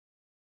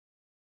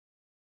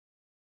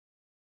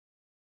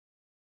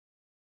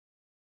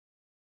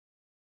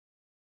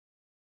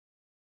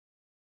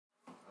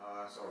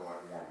sort of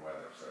like warm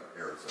weather, so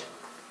Arizona.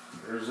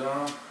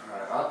 Arizona?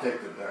 Alright, I'll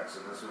take the Ducks,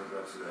 and this one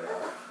goes today.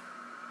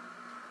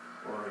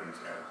 Oregon's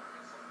got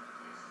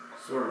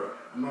sort of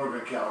a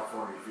Northern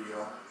California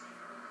feel.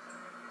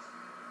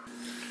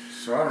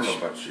 So I don't know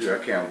about you, I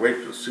can't wait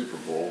for the Super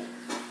Bowl.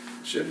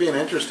 Should be an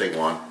interesting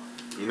one.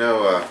 You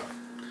know,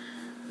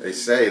 they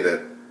say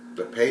that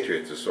the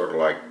Patriots are sort of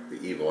like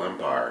the evil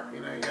empire.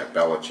 You know, you got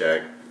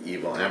Belichick,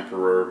 evil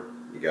emperor.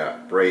 You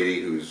got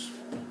Brady, who's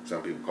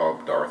some people call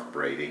him Darth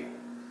Brady.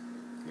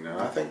 You know,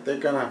 I think they're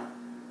gonna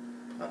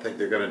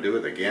do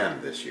it again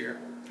this year.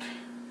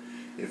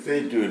 If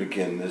they do it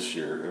again this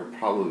year, it'll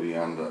probably be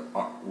on the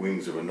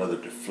wings of another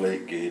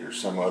Deflategate or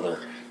some other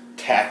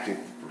tactic,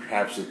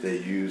 perhaps, that they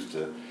use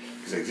to,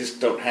 because they just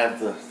don't have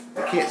the,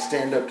 they can't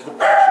stand up to the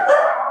pressure.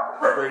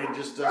 Brady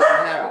just doesn't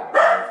have it.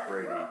 Darth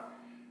Brady.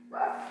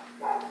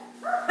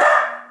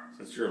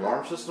 Is that your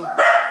alarm system? I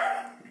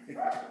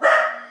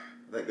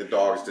think the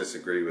dogs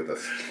disagree with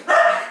us.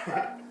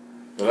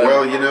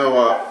 Well, you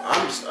know,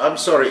 I'm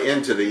sort of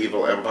into the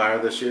evil empire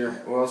this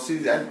year. Well, see,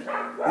 you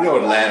know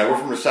Atlanta, we're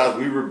from the South,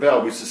 we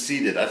rebelled, we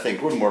seceded. I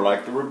think we're more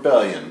like the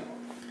rebellion.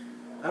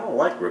 I don't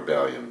like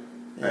rebellion.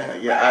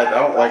 I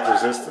don't like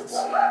resistance.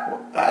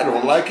 Well, I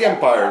don't like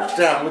empires.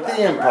 Down with the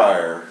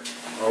empire.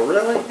 Oh,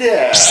 really?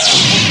 Yeah.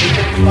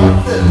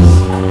 Like this.